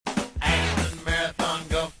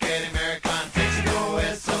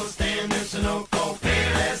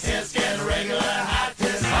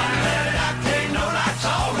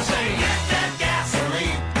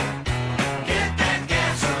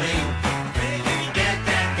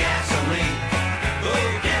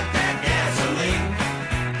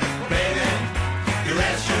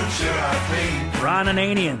Ron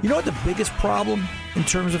Ananian. You know what the biggest problem in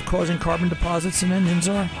terms of causing carbon deposits in engines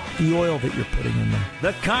are? The oil that you're putting in them.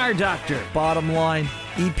 The Car Doctor. Bottom line,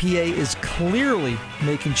 EPA is clearly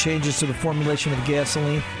making changes to the formulation of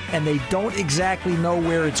gasoline, and they don't exactly know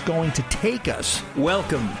where it's going to take us.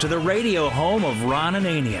 Welcome to the radio home of Ron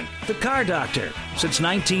Ananian, the Car Doctor. Since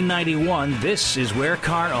 1991, this is where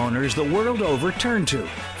car owners the world over turn to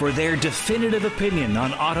for their definitive opinion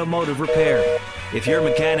on automotive repair. If your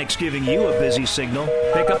mechanic's giving you a busy signal,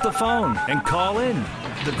 pick up the phone and call in.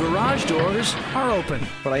 The garage doors are open.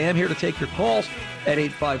 But I am here to take your calls at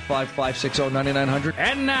 855-560-9900.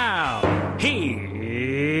 And now, here's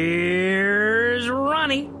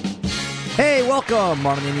Ronnie. Hey, welcome,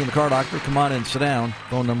 Ron Ananian, the Car Doctor. Come on in, sit down.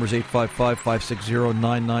 Phone number is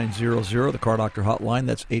 855-560-9900. The Car Doctor hotline,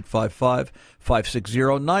 that's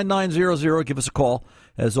 855-560-9900. Give us a call.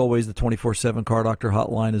 As always, the 24/7 Car Doctor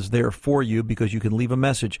hotline is there for you because you can leave a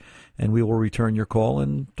message, and we will return your call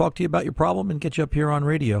and talk to you about your problem and get you up here on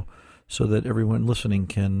radio so that everyone listening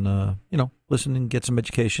can, listen and get some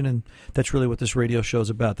education. And that's really what this radio show is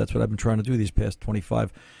about. That's what I've been trying to do these past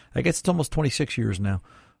 25. I guess it's almost 26 years now.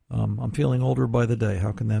 I'm feeling older by the day.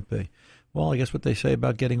 How can that be? Well, I guess what they say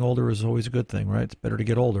about getting older is always a good thing, right? It's better to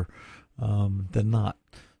get older than not.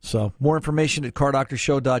 So more information at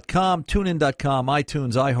cardoctorshow.com, tunein.com,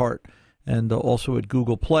 iTunes, iHeart, and also at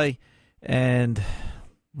Google Play. And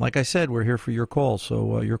like I said, we're here for your calls,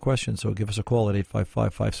 so your questions. So give us a call at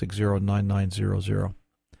 855-560-9900.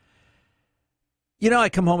 I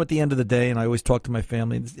come home at the end of the day, and I always talk to my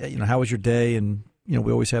family, how was your day? And,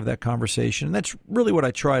 we always have that conversation. And that's really what I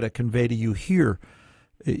try to convey to you here.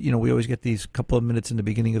 We always get these couple of minutes in the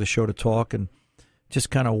beginning of the show to talk and just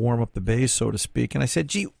kind of warm up the base, so to speak. And I said,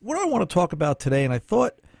 gee, what do I want to talk about today? And I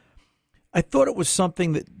thought it was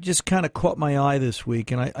something that just kind of caught my eye this week.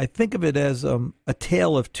 And I think of it as a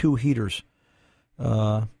tale of two heaters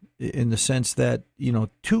in the sense that,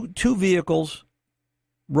 two vehicles,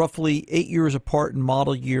 roughly 8 years apart in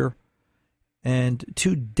model year, and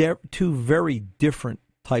two very different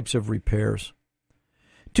types of repairs.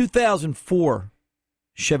 2004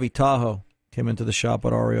 Chevy Tahoe came into the shop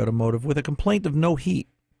at RA Automotive with a complaint of no heat.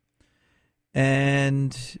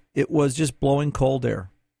 And it was just blowing cold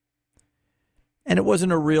air. And it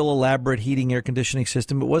wasn't a real elaborate heating air conditioning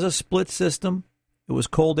system. It was a split system. It was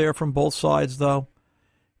cold air from both sides, though.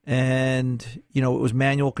 And, it was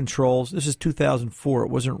manual controls. This is 2004. It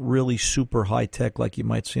wasn't really super high-tech like you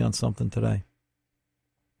might see on something today.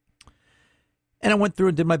 And I went through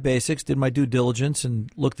and did my basics, did my due diligence,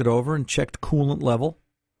 and looked it over and checked coolant level.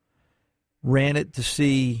 Ran it to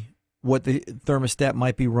see what the thermostat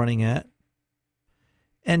might be running at,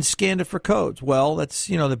 and scanned it for codes. Well, that's,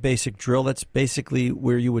 the basic drill. That's basically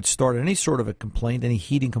where you would start any sort of a complaint, any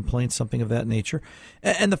heating complaint, something of that nature.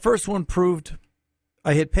 And the first one proved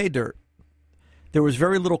I hit pay dirt. There was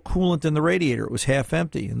very little coolant in the radiator. It was half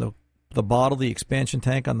empty. And the bottle, the expansion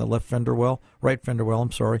tank on the right fender well,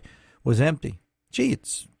 was empty. Gee,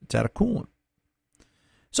 it's out of coolant.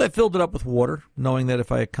 So I filled it up with water, knowing that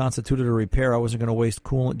if I had constituted a repair, I wasn't going to waste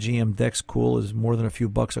coolant. GM Dex Cool is more than a few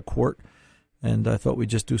bucks a quart. And I thought we'd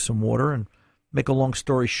just do some water. And make a long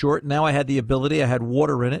story short, now I had the ability. I had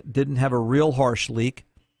water in it, didn't have a real harsh leak.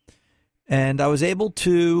 And I was able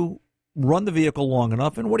to run the vehicle long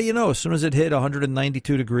enough. And what do you know? As soon as it hit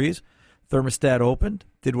 192 degrees, thermostat opened,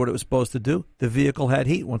 did what it was supposed to do. The vehicle had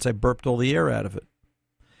heat once I burped all the air out of it.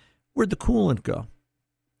 Where'd the coolant go?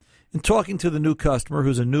 In talking to the new customer,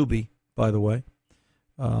 who's a newbie, by the way,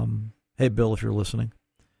 hey, Bill, if you're listening,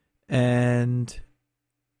 and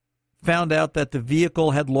found out that the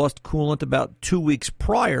vehicle had lost coolant about 2 weeks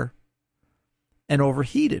prior and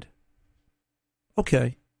overheated.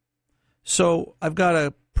 Okay, so I've got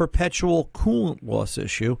a perpetual coolant loss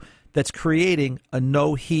issue that's creating a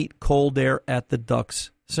no-heat, cold air at the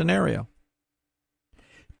ducts scenario.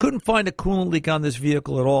 Couldn't find a coolant leak on this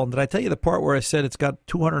vehicle at all. And did I tell you the part where I said it's got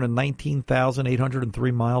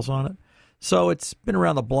 219,803 miles on it? So it's been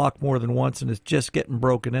around the block more than once, and it's just getting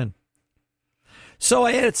broken in. So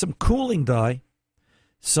I added some cooling dye,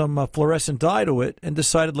 some fluorescent dye to it, and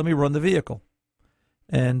decided let me run the vehicle.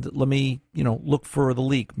 And let me, look for the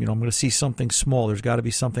leak. I'm going to see something small. There's got to be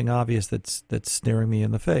something obvious that's staring me in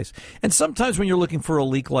the face. And sometimes when you're looking for a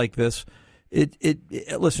leak like this,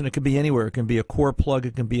 listen, it could be anywhere. It can be a core plug.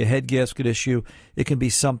 It can be a head gasket issue. It can be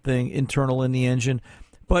something internal in the engine.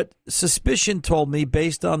 But suspicion told me,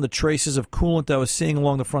 based on the traces of coolant I was seeing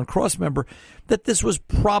along the front crossmember, that this was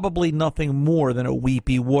probably nothing more than a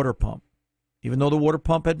weepy water pump. Even though the water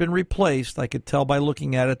pump had been replaced, I could tell by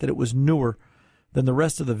looking at it that it was newer than the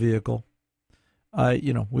rest of the vehicle.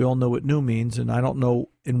 We all know what new means, and I don't know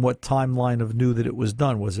in what timeline of new that it was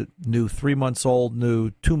done. Was it new 3 months old,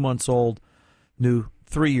 new 2 months old, new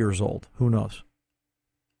 3 years old? Who knows?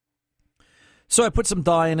 So I put some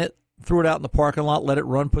dye in it, threw it out in the parking lot, let it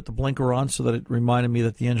run, put the blinker on so that it reminded me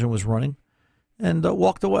that the engine was running, and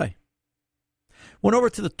walked away. Went over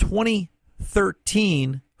to the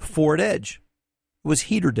 2013 Ford Edge. It was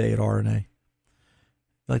heater day at R&A.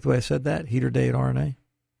 Like the way I said that? Heater day at R&A?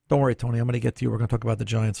 Don't worry, Tony. I'm going to get to you. We're going to talk about the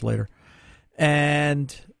Giants later.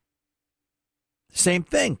 And same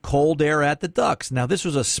thing, cold air at the ducts. Now, this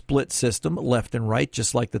was a split system, left and right,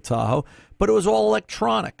 just like the Tahoe, but it was all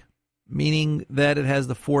electronic, meaning that it has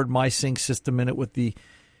the Ford MySync system in it with the,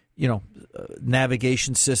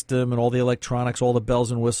 navigation system and all the electronics, all the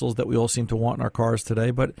bells and whistles that we all seem to want in our cars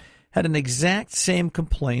today, but had an exact same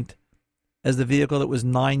complaint as the vehicle that was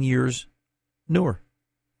 9 years newer,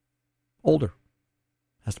 older.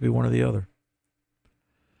 Has to be one or the other.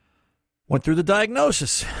 Went through the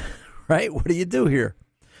diagnosis, right? What do you do here?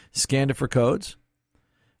 Scanned it for codes,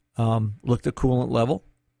 looked at coolant level,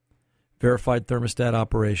 verified thermostat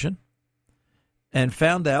operation, and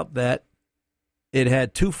found out that it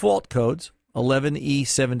had two fault codes,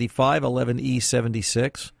 11E75,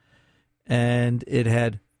 11E76, and it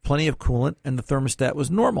had plenty of coolant, and the thermostat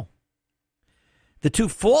was normal. The two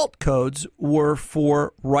fault codes were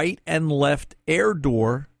for right and left air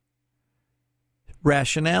door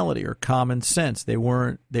rationality or common sense. They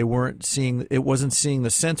weren't seeing, it wasn't seeing the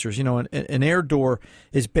sensors. An air door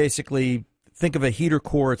is basically, think of a heater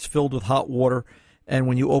core, it's filled with hot water, and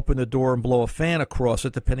when you open the door and blow a fan across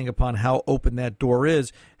it, depending upon how open that door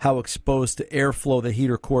is, how exposed to airflow the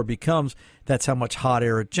heater core becomes, that's how much hot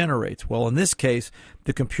air it generates. Well, in this case,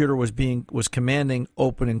 the computer was commanding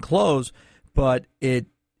open and close, but it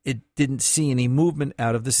didn't see any movement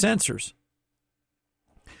out of the sensors.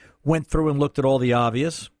 Went through and looked at all the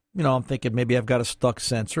obvious. I'm thinking maybe I've got a stuck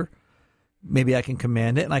sensor. Maybe I can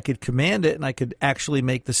command it, and I could command it, and I could actually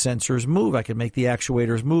make the sensors move. I could make the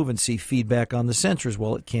actuators move and see feedback on the sensors.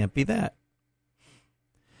 Well, it can't be that.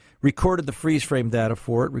 Recorded the freeze frame data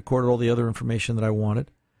for it, recorded all the other information that I wanted,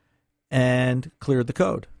 and cleared the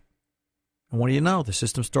code. And what do you know? The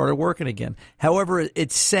system started working again. However,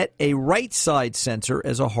 it set a right side sensor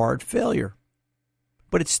as a hard failure.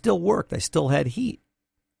 But it still worked. I still had heat.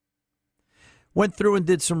 Went through and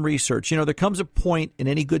did some research. There comes a point in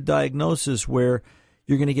any good diagnosis where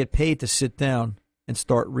you're going to get paid to sit down and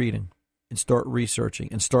start reading and start researching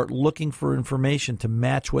and start looking for information to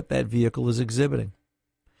match what that vehicle is exhibiting.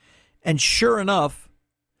 And sure enough,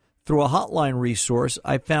 through a hotline resource,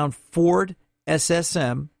 I found Ford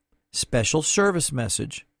SSM special service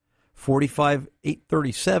message,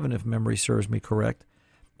 45837, if memory serves me correct,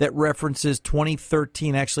 that references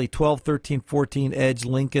 2013, actually 12, 13, 14 Edge,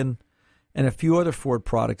 Lincoln, and a few other Ford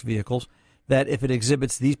product vehicles, that if it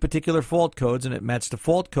exhibits these particular fault codes, and it matched the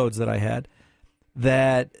fault codes that I had,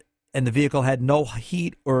 and the vehicle had no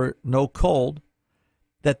heat or no cold,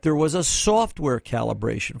 that there was a software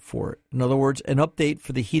calibration for it. In other words, an update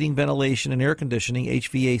for the heating, ventilation, and air conditioning,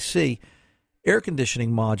 HVAC, air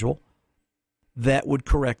conditioning module that would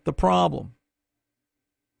correct the problem.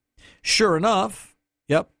 Sure enough,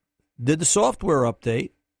 did the software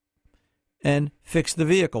update and fixed the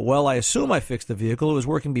vehicle. Well, I assume I fixed the vehicle. It was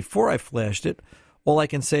working before I flashed it. All I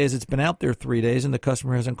can say is it's been out there 3 days, and the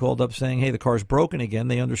customer hasn't called up saying, hey, the car's broken again.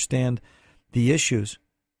 They understand the issues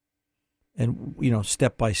and,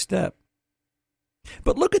 step by step.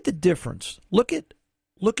 But look at the difference. Look at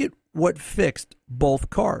what fixed both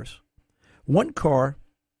cars. One car,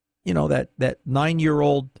 that 9 year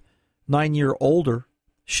older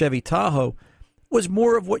Chevy Tahoe was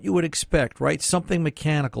more of what you would expect, right? Something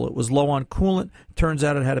mechanical. It was low on coolant. Turns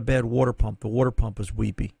out it had a bad water pump. The water pump was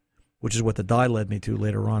weepy, which is what the dye led me to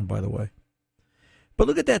later on, by the way. But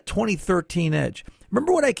look at that 2013 Edge.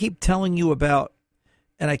 Remember what I keep telling you about,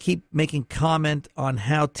 and I keep making comment on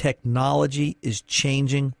how technology is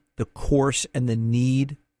changing the course and the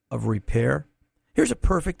need of repair? Here's a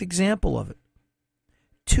perfect example of it.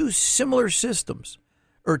 Two similar systems,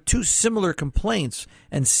 or two similar complaints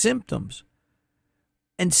and symptoms,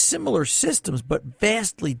 and similar systems, but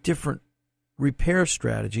vastly different repair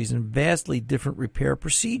strategies and vastly different repair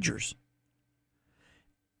procedures.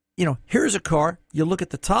 Here's a car. You look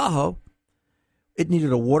at the Tahoe. It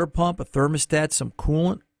needed a water pump, a thermostat, some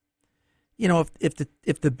coolant.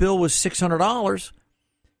 If the bill was $600,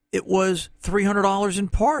 it was $300 in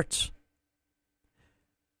parts.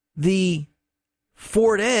 The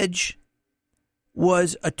Ford Edge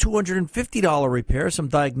was a $250 repair, some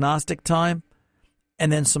diagnostic time,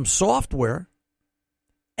 and then some software,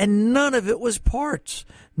 And none of it was parts.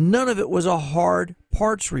 None of it was a hard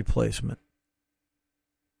parts replacement.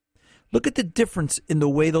 Look at the difference in the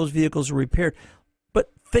way those vehicles are repaired. But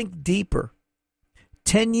think deeper.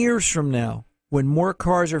 10 years from now, when more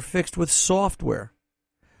cars are fixed with software,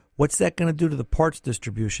 what's that going to do to the parts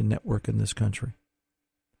distribution network in this country?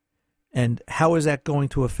 And how is that going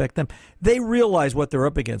to affect them? They realize what they're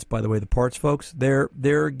up against, by the way, the parts folks. They're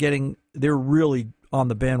really on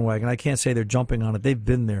the bandwagon. I can't say they're jumping on it. They've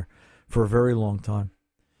been there for a very long time.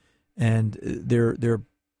 And they're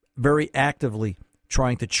very actively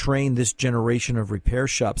trying to train this generation of repair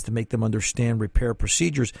shops to make them understand repair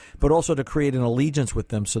procedures, but also to create an allegiance with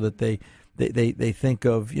them so that they think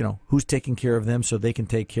of, who's taking care of them so they can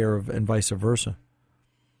take care of, and vice versa.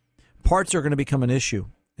 Parts are going to become an issue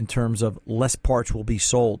in terms of less parts will be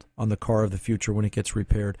sold on the car of the future when it gets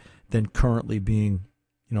repaired than currently being,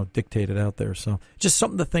 dictated out there. So just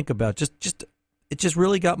something to think about. It just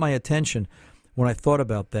really got my attention when I thought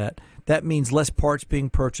about that. That means less parts being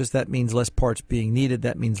purchased. That means less parts being needed.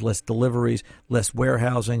 That means less deliveries, less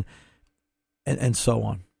warehousing, and so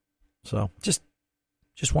on. So just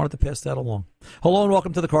wanted to pass that along. Hello and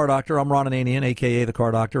welcome to the Car Doctor. I'm Ron Ananian, a.k.a. the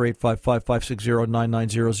Car Doctor.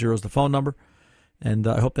 855-560-9900 is the phone number. And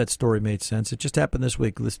I hope that story made sense. It just happened this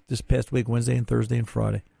week, this past week, Wednesday and Thursday and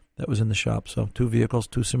Friday. That was in the shop. So 2 vehicles,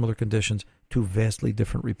 2 similar conditions, 2 vastly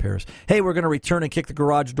different repairs. Hey, we're going to return and kick the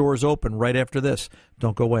garage doors open right after this.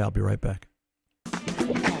 Don't go away. I'll be right back.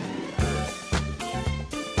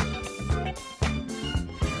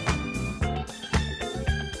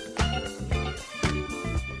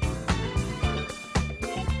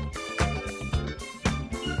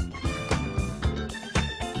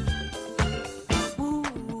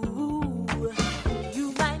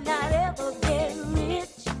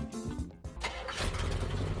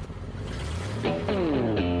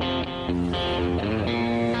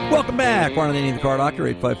 Welcome back. Ron Ananian, the Car Doctor,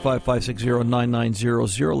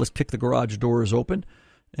 855-560-9900. Let's kick the garage doors open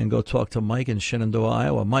and go talk to Mike in Shenandoah,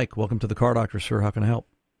 Iowa. Mike, welcome to the Car Doctor, sir. How can I help?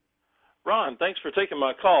 Ron, thanks for taking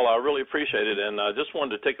my call. I really appreciate it, and I just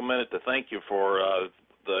wanted to take a minute to thank you for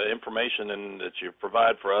the information that you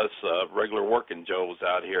provide for us regular working Joes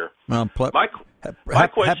out here. My question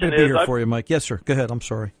happy to be here for you, Mike. Yes, sir. Go ahead. I'm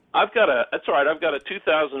sorry. That's all right. I've got a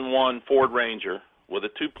 2001 Ford Ranger with a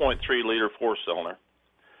 2.3-liter four-cylinder.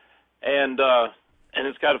 And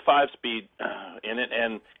it's got a 5-speed in it.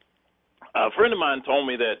 And a friend of mine told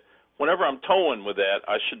me that whenever I'm towing with that,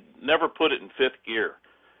 I should never put it in 5th gear.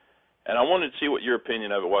 And I wanted to see what your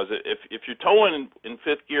opinion of it was. If you're towing in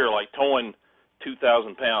 5th gear, like towing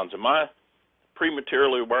 2,000 pounds, am I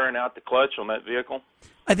prematurely wearing out the clutch on that vehicle?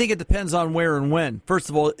 I think it depends on where and when. First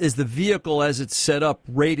of all, is the vehicle as it's set up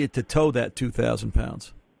rated to tow that 2,000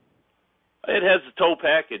 pounds? It has the tow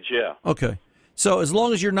package, yeah. Okay. So as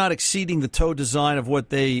long as you're not exceeding the tow design of what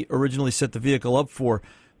they originally set the vehicle up for,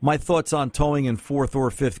 my thoughts on towing in 4th or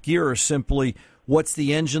 5th gear are simply what's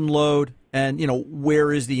the engine load and,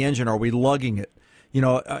 where is the engine? Are we lugging it?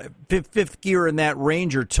 5th gear in that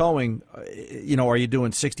Ranger towing, are you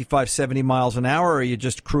doing 65, 70 miles an hour or are you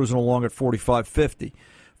just cruising along at 45, 50?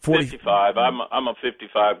 55. I'm a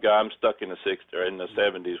 55 guy. I'm stuck in the 60s, in the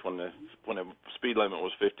 70s when the speed limit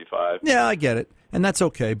was 55. Yeah, I get it, and that's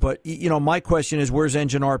okay. But my question is, where's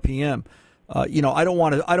engine RPM? I don't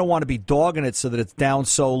want to be dogging it so that it's down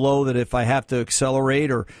so low that if I have to accelerate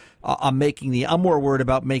or I'm more worried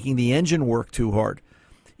about making the engine work too hard.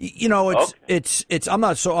 It's I'm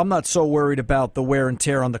not so worried about the wear and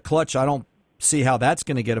tear on the clutch. I don't see how that's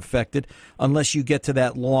going to get affected unless you get to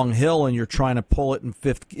that long hill and you're trying to pull it in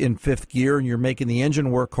fifth gear and you're making the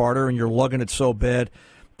engine work harder and you're lugging it so bad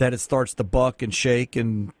that it starts to buck and shake.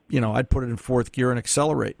 And I'd put it in 4th gear and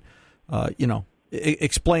accelerate.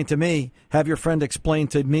 Explain to me, have your friend explain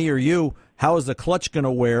to me or you, how is the clutch going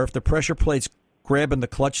to wear if the pressure plate's grabbing the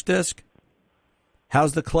clutch disc?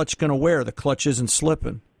 How's the clutch going to wear? The clutch isn't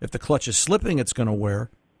slipping. If the clutch is slipping, it's going to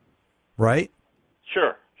wear, right?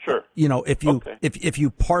 Sure. If you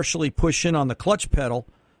partially push in on the clutch pedal,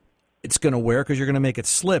 it's going to wear because you're going to make it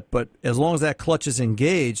slip. But as long as that clutch is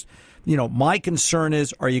engaged, my concern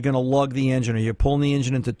is, are you going to lug the engine? Are you pulling the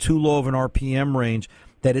engine into too low of an RPM range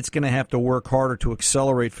that it's going to have to work harder to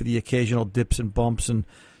accelerate for the occasional dips and bumps and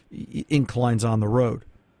inclines on the road?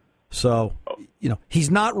 So, he's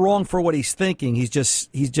not wrong for what he's thinking. He's just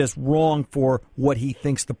wrong for what he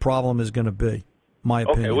thinks the problem is going to be. My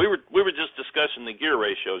opinion. Okay, we were just discussing the gear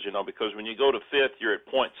ratios, because when you go to 5th, you're at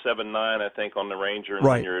 0.79, I think, on the Ranger, and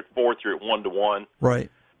right. When you're at 4th, you're at 1-to-1.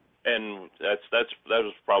 Right. And that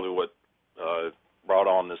was probably what brought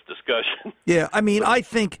on this discussion. Yeah, I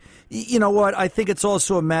think, I think it's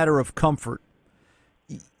also a matter of comfort.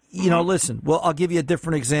 listen. Well, I'll give you a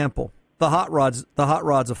different example. The hot rod's a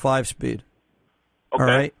 5-speed. Okay. All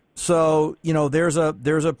right. So there's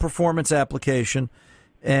a performance application,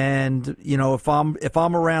 and if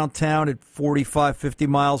I'm around town at 45, 50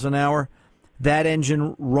 miles an hour, that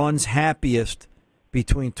engine runs happiest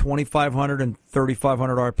between 2,500 and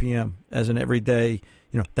 3,500 RPM as an everyday.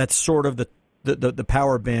 That's sort of the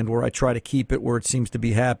power band where I try to keep it where it seems to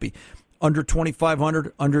be happy. Under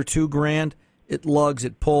 2,500, under $2,000, it lugs,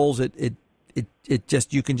 it pulls, it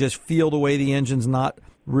just, you can just feel the way the engine's not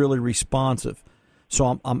really responsive.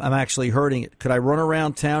 So I'm actually hurting it. Could I run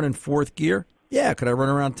around town in 4th gear? Yeah. Could I run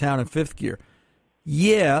around town in 5th gear?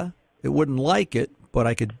 Yeah. It wouldn't like it, but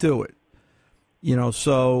I could do it.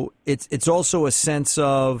 So it's also a sense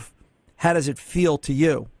of how does it feel to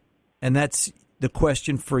you? And that's the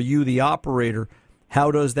question for you, the operator.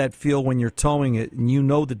 How does that feel when you're towing it? And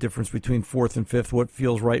the difference between 4th and 5th, what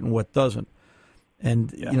feels right and what doesn't.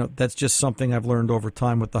 And that's just something I've learned over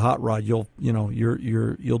time with the hot rod. You'll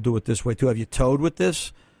do it this way too. Have you towed with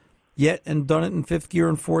this yet and done it in 5th gear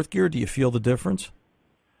and 4th gear? Do you feel the difference?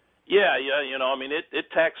 Yeah. It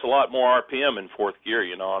tacks a lot more RPM in 4th gear,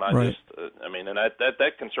 and I right. and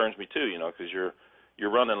that concerns me too, because you're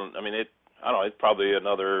running. It's probably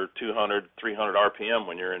another 200, 300 RPM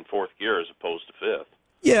when you're in 4th gear as opposed to 5th.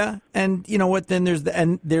 Yeah, and you know what? Then there's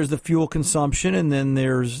the fuel consumption, and then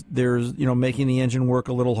there's making the engine work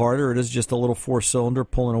a little harder. It is just a little 4-cylinder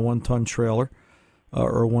pulling a 1-ton trailer,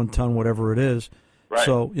 or a 1-ton whatever it is. Right.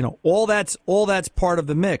 So all that's part of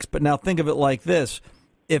the mix. But now think of it like this: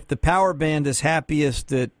 if the power band is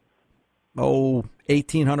happiest at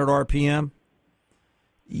 1,800 RPM.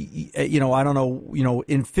 I don't know,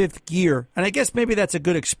 in 5th gear, and I guess maybe that's a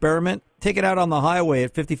good experiment. Take it out on the highway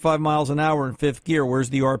at 55 miles an hour in 5th gear.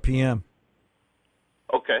 Where's the RPM?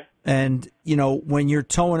 Okay. And, when you're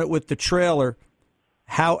towing it with the trailer,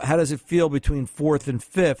 how does it feel between 4th and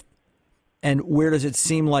 5th? And where does it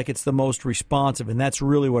seem like it's the most responsive? And that's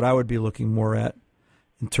really what I would be looking more at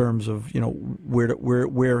in terms of,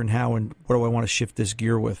 where and how and what do I want to shift this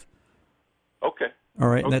gear with. Okay. All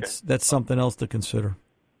right. Okay. And that's something else to consider.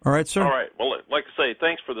 All right, sir. All right. Well, like I say,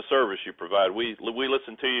 thanks for the service you provide. We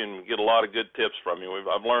listen to you and get a lot of good tips from you.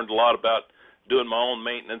 I've learned a lot about doing my own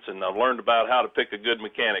maintenance, and I've learned about how to pick a good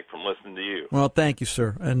mechanic from listening to you. Well, thank you,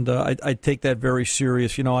 sir. And I take that very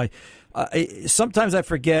serious. I sometimes I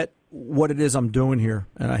forget what it is I'm doing here,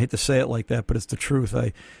 and I hate to say it like that, but it's the truth.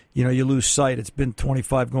 You lose sight. It's been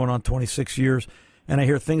 25 going on 26 years, and I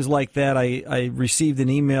hear things like that. I received an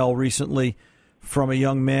email recently from a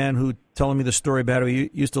young man who telling me the story about how he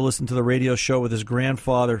used to listen to the radio show with his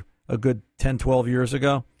grandfather a good 10, 12 years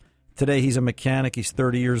ago. Today he's a mechanic. He's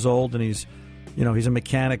 30 years old, and he's a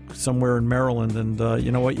mechanic somewhere in Maryland. And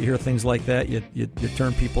you know what? You hear things like that. You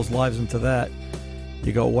turn people's lives into that.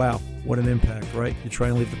 You go, wow, what an impact, right? You try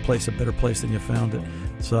and leave the place a better place than you found it.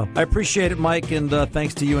 So I appreciate it, Mike, and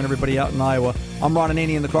thanks to you and everybody out in Iowa. I'm Ron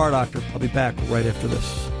Ananian, the Car Doctor. I'll be back right after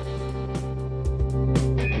this.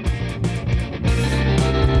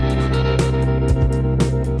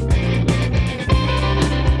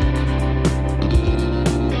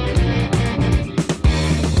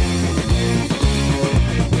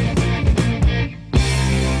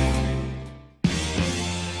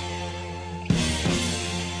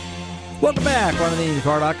 Welcome back. Ron Ananian, the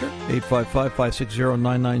Car Doctor,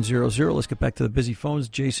 855-560-9900. Let's get back to the busy phones.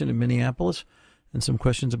 Jason in Minneapolis, and some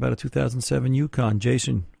questions about a 2007 Yukon.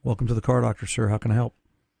 Jason, welcome to the Car Doctor, sir. How can I help?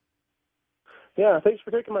 Yeah, thanks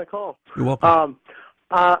for taking my call. You're welcome.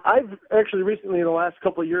 I've actually recently, in the last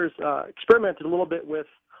couple of years, experimented a little bit with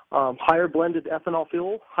higher blended ethanol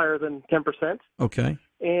fuel, higher than 10%. Okay.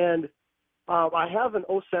 And I have an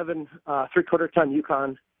 07 3/4-ton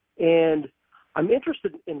Yukon, and I'm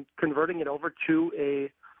interested in converting it over to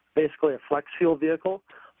basically a flex fuel vehicle.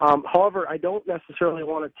 However, I don't necessarily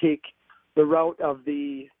want to take the route of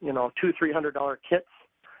the $200-300 kits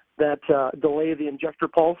that delay the injector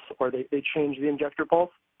pulse, or they change the injector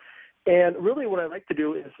pulse. And really, what I like to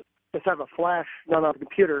do is have a flash run on the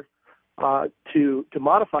computer to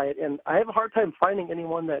modify it. And I have a hard time finding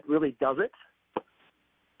anyone that really does it.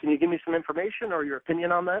 Can you give me some information or your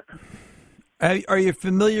opinion on that? Are you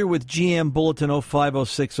familiar with GM Bulletin 05,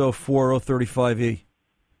 06, 04, 035E?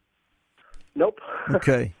 Nope.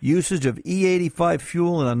 Okay. Usage of E85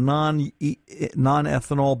 fuel in a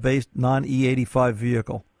non-ethanol-based, non-E85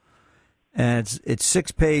 vehicle. And it's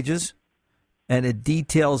 6 pages, and it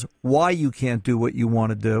details why you can't do what you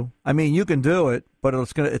want to do. I mean, you can do it, but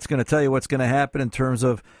it's going to tell you what's going to happen in terms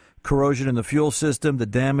of corrosion in the fuel system, the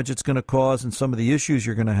damage it's going to cause, and some of the issues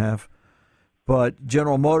you're going to have. But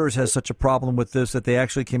General Motors has such a problem with this that they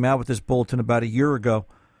actually came out with this bulletin about a year ago,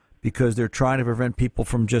 because they're trying to prevent people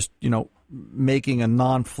from just, making a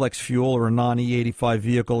non-flex fuel or a non-E85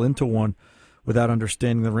 vehicle into one without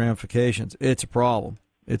understanding the ramifications. It's a problem.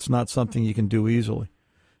 It's not something you can do easily.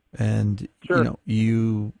 And, sure.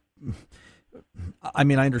 I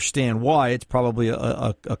understand why. It's probably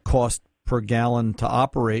a cost per gallon to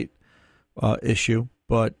operate issue.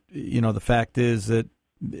 But, the fact is that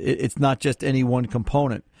it's not just any one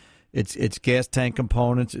component. It's gas tank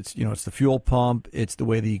components. It's the fuel pump. It's the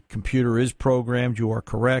way the computer is programmed. You are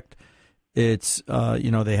correct. It's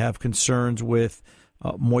they have concerns with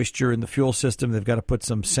moisture in the fuel system. They've got to put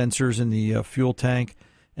some sensors in the fuel tank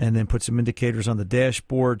and then put some indicators on the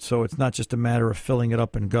dashboard. So it's not just a matter of filling it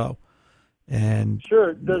up and go. And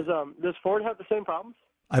sure, does Ford have the same problems?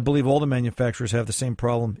 I believe all the manufacturers have the same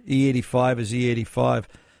problem. E85 is E85.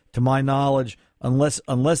 To my knowledge, unless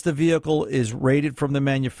the vehicle is rated from the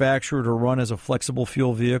manufacturer to run as a flexible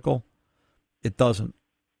fuel vehicle, it doesn't.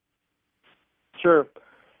 Sure.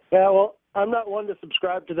 Yeah, well, I'm not one to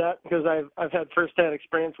subscribe to that because I've had firsthand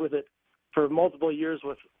experience with it for multiple years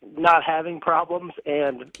with not having problems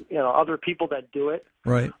and, other people that do it.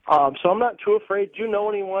 Right. So I'm not too afraid. Do you know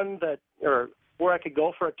anyone or where I could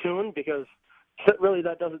go for a tune? Because really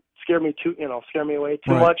that doesn't scare me away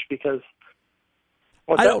too much because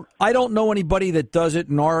I don't know anybody that does it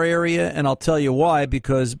in our area, and I'll tell you why,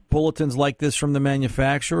 because bulletins like this from the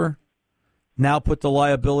manufacturer now put the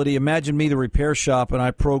liability. Imagine me, the repair shop, and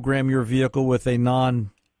I program your vehicle with a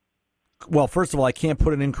well, first of all, I can't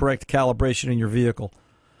put an incorrect calibration in your vehicle.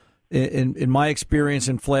 In my experience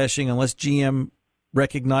in flashing, unless GM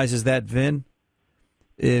recognizes that VIN,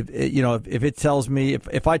 if it tells me,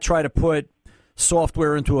 if I try to put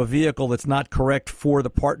software into a vehicle that's not correct for the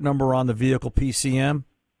part number on the vehicle PCM,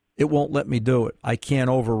 it won't let me do it. I can't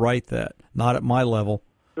overwrite that, not at my level,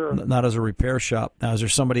 sure. Not as a repair shop. Now, is there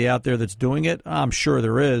somebody out there that's doing it? I'm sure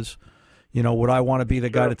there is. Would I want to be the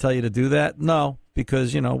guy to tell you to do that? No,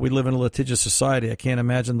 because, we live in a litigious society. I can't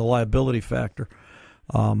imagine the liability factor.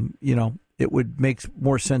 It would make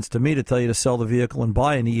more sense to me to tell you to sell the vehicle and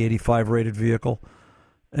buy an E85 rated vehicle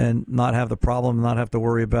and not have the problem, not have to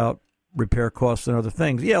worry about repair costs and other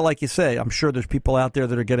things. Yeah, like you say, I'm sure there's people out there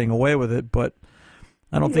that are getting away with it, but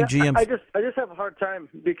I don't think GM. I just have a hard time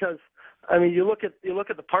because you look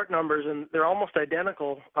at the part numbers and they're almost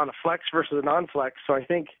identical on a flex versus a non-flex. So I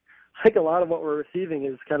think a lot of what we're receiving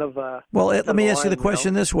is kind of well. Let me ask you the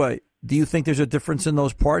question this way: do you think there's a difference in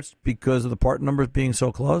those parts because of the part numbers being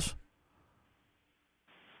so close?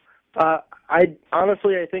 I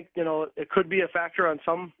think it could be a factor on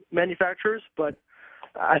some manufacturers, but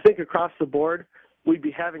I think across the board, we'd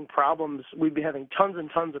be having problems. We'd be having tons and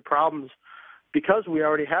tons of problems because we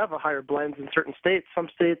already have a higher blends in certain states. Some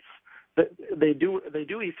states they do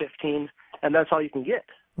E15, and that's all you can get.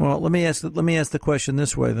 Well, let me ask the question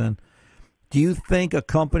this way then: do you think a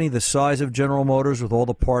company the size of General Motors, with all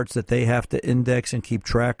the parts that they have to index and keep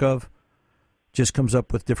track of, just comes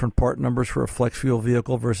up with different part numbers for a flex fuel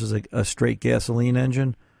vehicle versus a straight gasoline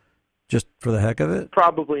engine, just for the heck of it?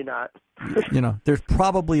 Probably not. There's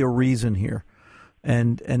probably a reason here,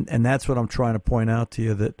 and that's what I'm trying to point out to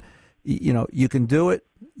you, that you can do it.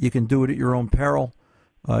 You can do it at your own peril.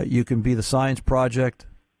 You can be the science project,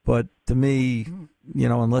 but to me,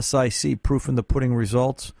 unless I see proof in the pudding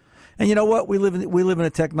results, and you know what, we live in a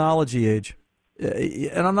technology age,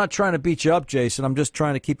 and I'm not trying to beat you up, Jason. I'm just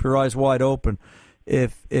trying to keep your eyes wide open.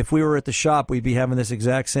 If we were at the shop, we'd be having this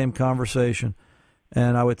exact same conversation,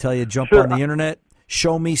 and I would tell you, jump on the internet.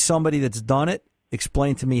 Show me somebody that's done it.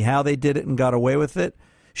 Explain to me how they did it and got away with it.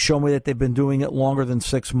 Show me that they've been doing it longer than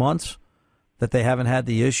 6 months, that they haven't had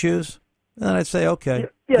the issues. And then I'd say, okay,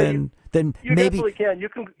 then you maybe definitely can. You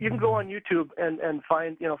can go on YouTube and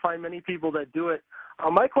find many people that do it.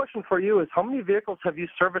 My question for you is, how many vehicles have you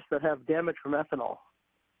serviced that have damage from ethanol?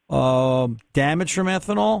 Damage from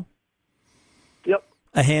ethanol? Yep.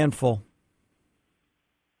 A handful.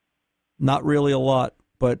 Not really a lot.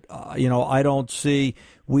 But, we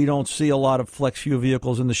don't see a lot of flex fuel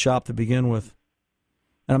vehicles in the shop to begin with.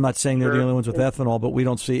 And I'm not saying they're the only ones with ethanol, but we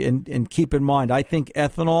don't see. And keep in mind, I think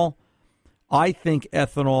ethanol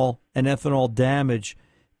and ethanol damage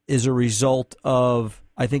is a result of,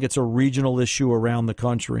 I think it's a regional issue around the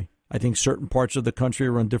country. I think certain parts of the country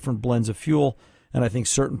run different blends of fuel, and I think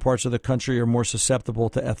certain parts of the country are more susceptible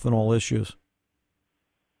to ethanol issues.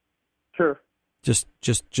 Sure. Just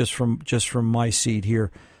from my seat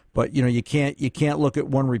here, but you can't look at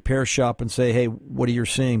one repair shop and say, hey, what are you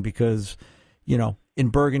seeing? Because in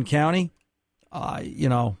Bergen County,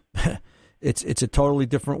 it's a totally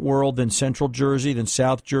different world than Central Jersey, than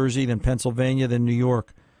South Jersey, than Pennsylvania, than New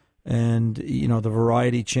York. and the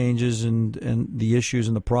variety changes and the issues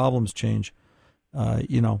and the problems change.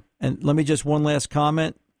 And let me just one last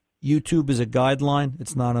comment. YouTube is a guideline;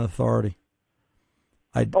 it's not an authority.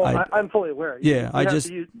 I'm fully aware. Yeah, take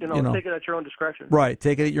it at your own discretion. Right,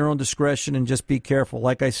 take it at your own discretion and just be careful.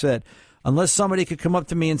 Like I said, unless somebody could come up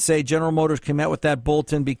to me and say General Motors came out with that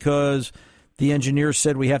bulletin because the engineer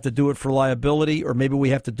said we have to do it for liability, or maybe we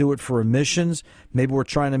have to do it for emissions. Maybe we're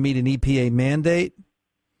trying to meet an EPA mandate.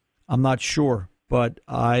 I'm not sure, but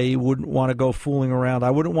I wouldn't want to go fooling around.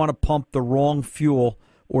 I wouldn't want to pump the wrong fuel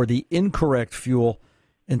or the incorrect fuel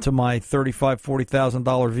into my $35,000,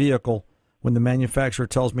 $40,000 vehicle when the manufacturer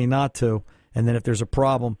tells me not to, and then if there's a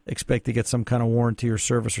problem, expect to get some kind of warranty or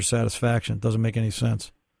service or satisfaction. It doesn't make any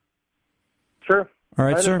sense. Sure. All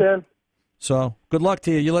right, I sir. understand. So good luck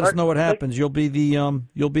to you. You let us know what happens. You'll be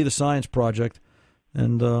the science project,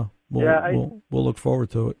 and we'll look forward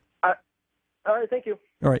to it. All right, thank you.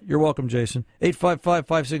 All right, you're welcome, Jason.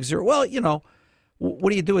 855-560. Well, what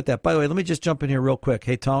do you do with that? By the way, let me just jump in here real quick.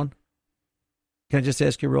 Hey, Tone, can I just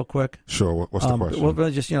ask you real quick? Sure. What's the question? Well, let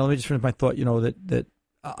me just finish my thought. That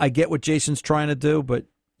I get what Jason's trying to do, but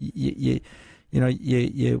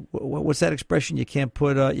what's that expression? You can't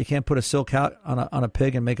put a silk hat on a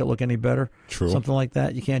pig and make it look any better. True. Something like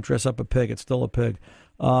that. You can't dress up a pig; it's still a pig.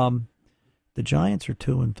 The Giants are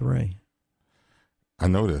 2-3. I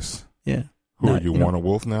know this. Yeah. Who you want a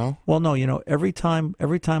wolf now? Well, no. Every time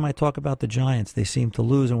I talk about the Giants, they seem to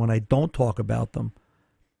lose, and when I don't talk about them,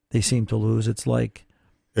 they seem to lose. It's like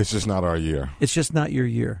it's just not our year. It's just not your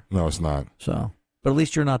year. No, it's not. So, but at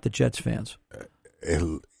least you're not the Jets fans.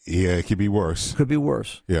 It could be worse. Could be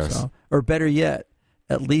worse. Yes. So, or better yet,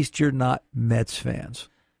 at least you're not Mets fans.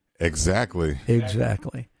 Exactly.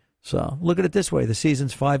 So look at it this way: the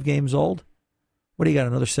season's 5 games old. What do you got?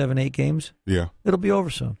 Another 7-8 games? Yeah. It'll be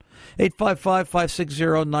over soon.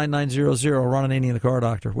 855-560-9900. Ron Ananian, the Car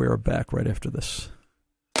Doctor. We are back right after this.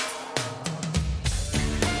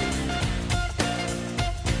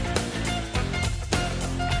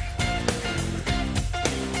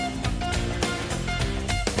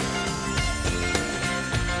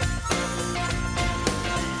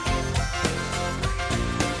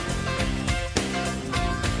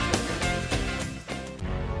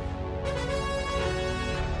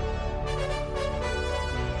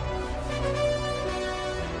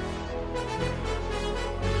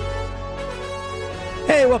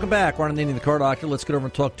 Hey, welcome back. Ron Ananian, the Car Doctor. Let's get over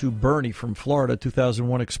and talk to Bernie from Florida,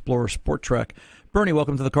 2001 Explorer Sport Track. Bernie,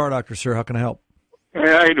 welcome to the Car Doctor, sir. How can I help?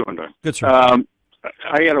 Hey, how you doing, Don? Good, sir. I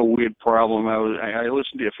had a weird problem. I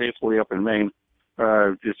listened to you faithfully up in Maine.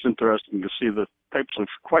 It's interesting to see the types of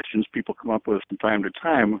questions people come up with from time to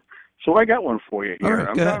time. So I got one for you here. All right,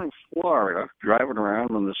 I'm go ahead. down in Florida, driving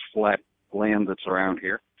around on this flat land that's around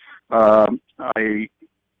here. I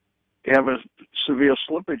have a severe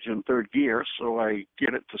slippage in third gear, so I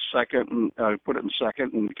get it to second, and put it in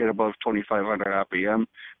second and get above 2,500 RPM.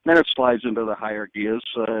 Then it slides into the higher gears,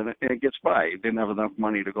 and it gets by. Didn't have enough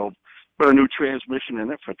money to go put a new transmission in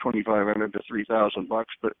it for $2,500 to $3,000.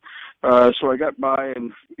 But so I got by,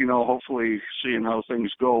 and hopefully seeing how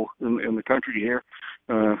things go in the country here.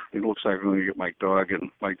 It looks like I'm going to get my dog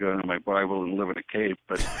and my gun and my Bible and live in a cave.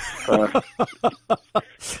 But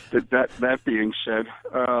that being said,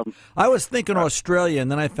 I was thinking Australia,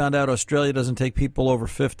 and then I found out Australia doesn't take people over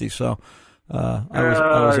 50. So I was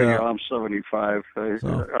I'm 75.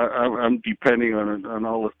 I'm depending on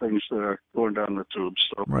all the things that are going down the tubes.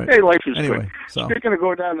 So right. Hey, life is anyway, good. So. Speaking of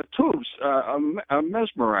going down the tubes, I'm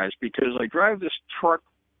mesmerized because I drive this truck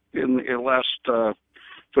in last.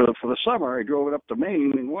 For the summer, I drove it up to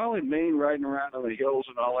Maine, and while in Maine, riding around on the hills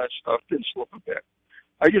and all that stuff, did slip a bit.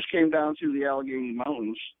 I just came down through the Allegheny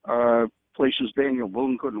Mountains, places Daniel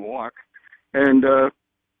Boone couldn't walk, and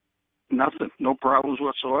nothing, no problems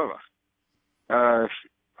whatsoever.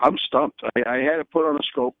 I'm stumped. I had to put on a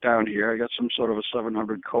scope down here. I got some sort of a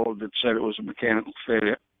 700 code that said it was a mechanical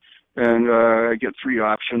failure, and I get 3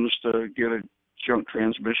 options to get a junk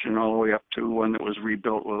transmission all the way up to one that was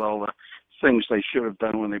rebuilt with all the things they should have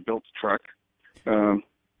done when they built the truck. I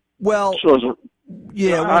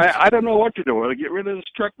don't know what to do. Will I get rid of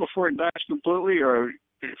this truck before it dies completely, or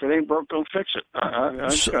if it ain't broke, don't fix it?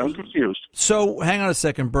 I'm confused. So hang on a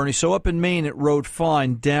second, Bernie. So up in Maine, it rode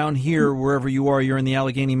fine. Down here, wherever you are, you're in the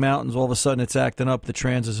Allegheny Mountains. All of a sudden, it's acting up. The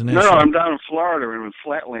trans is an issue. No, I'm down in Florida and with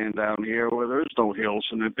flatland down here where there is no hills,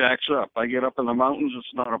 and it backs up. I get up in the mountains,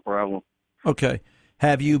 it's not a problem. Okay.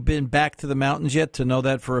 Have you been back to the mountains yet to know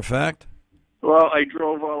that for a fact? Well, I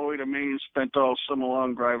drove all the way to Maine, spent all summer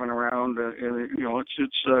long driving around, and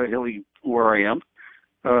it's hilly where I am.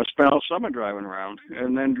 spent all summer driving around,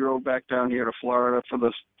 and then drove back down here to Florida for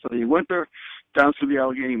the winter, down through the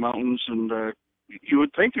Allegheny Mountains. And you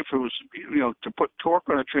would think if it was, to put torque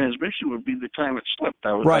on a transmission would be the time it slipped.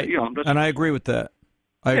 I was right, and I agree with that.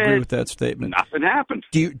 I agree with that statement. Nothing happened.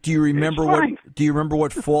 Do you remember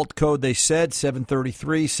what fault code they said?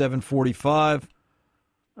 733, 745.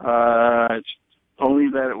 It's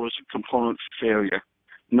only that it was a component failure,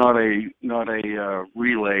 not a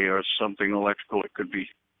relay or something electrical. It could be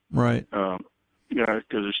right. Because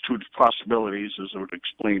there's two possibilities, as it would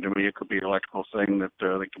explain to me. It could be an electrical thing that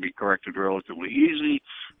can be corrected relatively easy,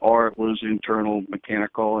 or it was internal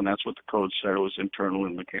mechanical, and that's what the code said. It was internal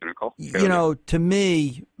and mechanical. To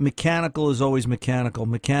me, mechanical is always mechanical.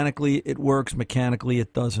 Mechanically, it works. Mechanically,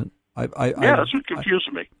 it doesn't. That's what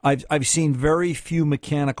confuses me. I've seen very few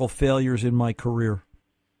mechanical failures in my career,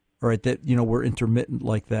 right? That were intermittent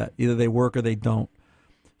like that. Either they work or they don't.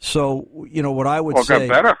 So what I would say,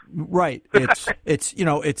 got better. Right? It's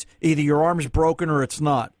either your arm's broken or it's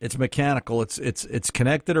not. It's mechanical. It's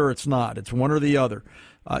connected or it's not. It's one or the other.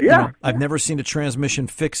 I've never seen a transmission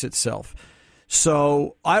fix itself.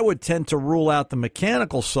 So I would tend to rule out the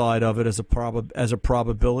mechanical side of it as a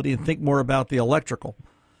probability and think more about the electrical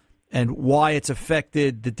and why it's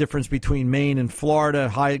affected the difference between Maine and Florida,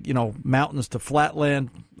 high, mountains to flatland.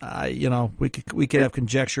 We could have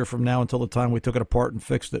conjecture from now until the time we took it apart and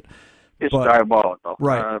fixed it. It's diabolical,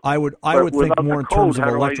 right? I would think more in terms of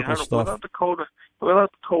electrical stuff. Without the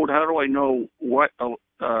code, how do I know what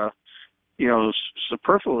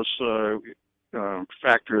superfluous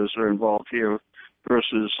factors are involved here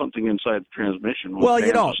versus something inside the transmission? Well,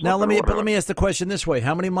 you don't. Now let me ask the question this way: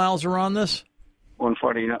 how many miles are on this?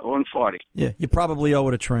 140. Yeah, you probably owe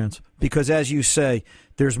it a trans because, as you say,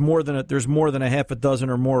 there's more than a half a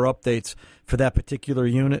dozen or more updates for that particular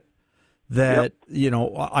unit. That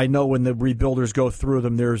I know when the rebuilders go through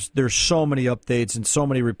them, there's so many updates and so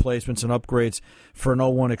many replacements and upgrades for an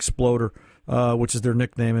 01 Exploder, which is their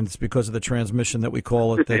nickname, and it's because of the transmission that we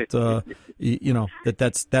call it. That's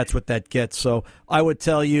what that gets. So I would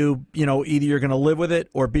tell you, either you're going to live with it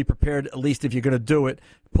or be prepared. At least if you're going to do it,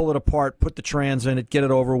 pull it apart, put the trans in it, get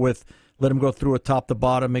it over with. Let them go through it top to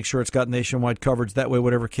bottom. Make sure it's got nationwide coverage. That way,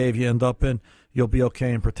 whatever cave you end up in, you'll be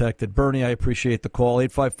okay and protected. Bernie, I appreciate the call.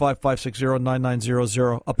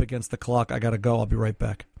 855-560-9900. Up against the clock. I got to go. I'll be right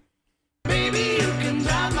back. Baby, you can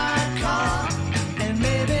drive my car, and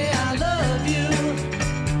maybe I love you.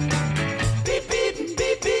 Beep, beep,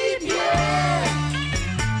 beep, beep, yeah.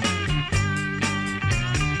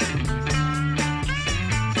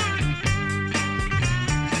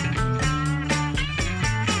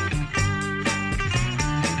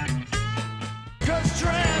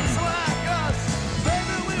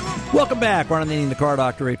 Welcome back. Ron Ananian, the Car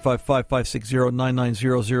Doctor.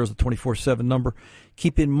 855-560-9900 is the 24/7 number.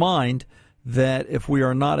 Keep in mind that if we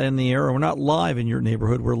are not in the air or we're not live in your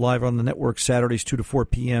neighborhood, we're live on the network Saturdays 2 to 4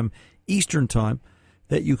 p.m. Eastern Time,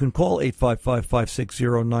 that you can call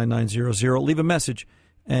 855-560-9900. Leave a message,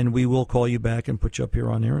 and we will call you back and put you up here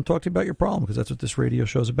on air and talk to you about your problem, because that's what this radio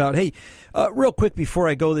show is about. Hey, real quick before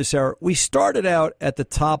I go this hour, we started out at the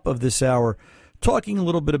top of this hour talking a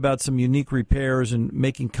little bit about some unique repairs and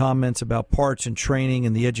making comments about parts and training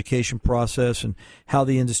and the education process and how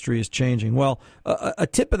the industry is changing. Well, a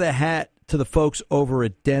tip of the hat to the folks over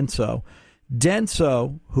at Denso.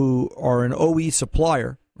 Denso, who are an OE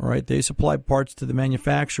supplier, all right, they supply parts to the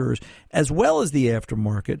manufacturers as well as the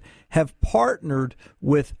aftermarket, have partnered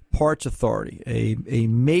with Parts Authority, a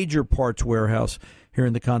major parts warehouse here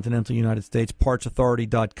in the continental United States,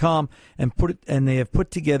 partsauthority.com, and they have put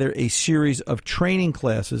together a series of training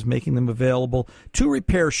classes, making them available to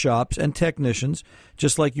repair shops and technicians,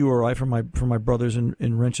 just like you or I, for my brothers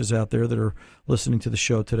in wrenches out there that are listening to the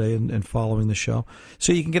show today and following the show.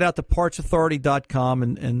 So you can get out to partsauthority.com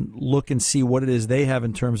and look and see what it is they have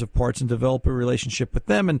in terms of parts and develop a relationship with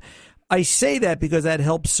them. And I say that because that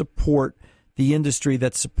helps support the industry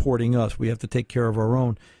that's supporting us. We have to take care of our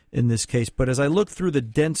own in this case. But as I look through the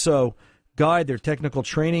Denso guide, their technical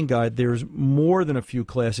training guide, there's more than a few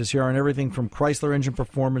classes here on everything from Chrysler engine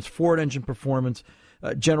performance, Ford engine performance,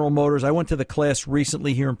 General Motors. I went to the class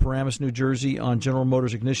recently here in Paramus, New Jersey on General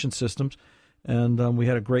Motors ignition systems, and we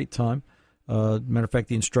had a great time. Matter of fact,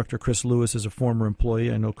 the instructor, Chris Lewis, is a former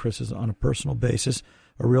employee. I know Chris is on a personal basis,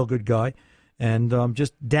 a real good guy. And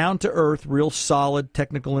just down to earth, real solid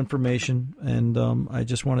technical information. And I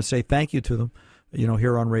just want to say thank you to them,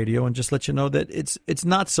 here on radio, and just let you know that it's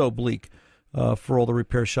not so bleak for all the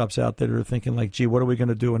repair shops out there that are thinking like, gee, what are we going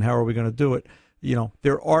to do and how are we going to do it?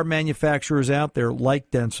 There are manufacturers out there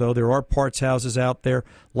like Denso. There are parts houses out there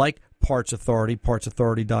like Parts Authority,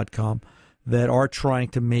 partsauthority.com. that are trying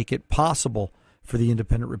to make it possible for the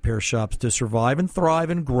independent repair shops to survive and thrive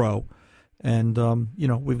and grow. And,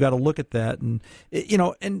 we've got to look at that. And,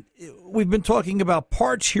 and we've been talking about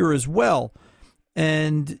parts here as well.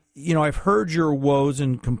 And, I've heard your woes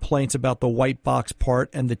and complaints about the white box part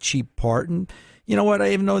and the cheap part. And you know what?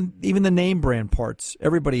 I even know even the name brand parts.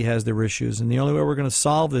 Everybody has their issues. And the only way we're going to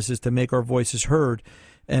solve this is to make our voices heard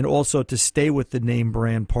and also to stay with the name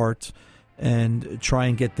brand parts and try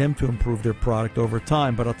and get them to improve their product over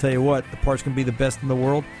time. But I'll tell you what, the parts can be the best in the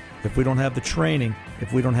world. If we don't have the training,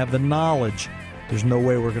 if we don't have the knowledge, there's no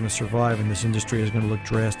way we're going to survive, and this industry is going to look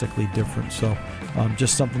drastically different. So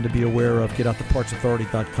just something to be aware of. Get out to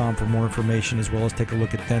partsauthority.com for more information, as well as take a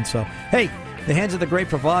look at Denso. Hey, the hands of the great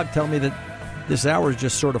Pravag tell me that this hour is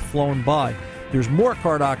just sort of flown by. There's more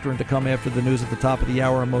Car Doctrine to come after the news at the top of the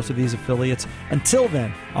hour on most of these affiliates. Until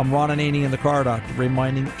then, I'm Ron Ananian, the Car Doctor,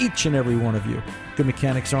 reminding each and every one of you, good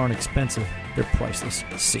mechanics aren't expensive, they're priceless.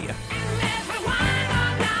 See ya.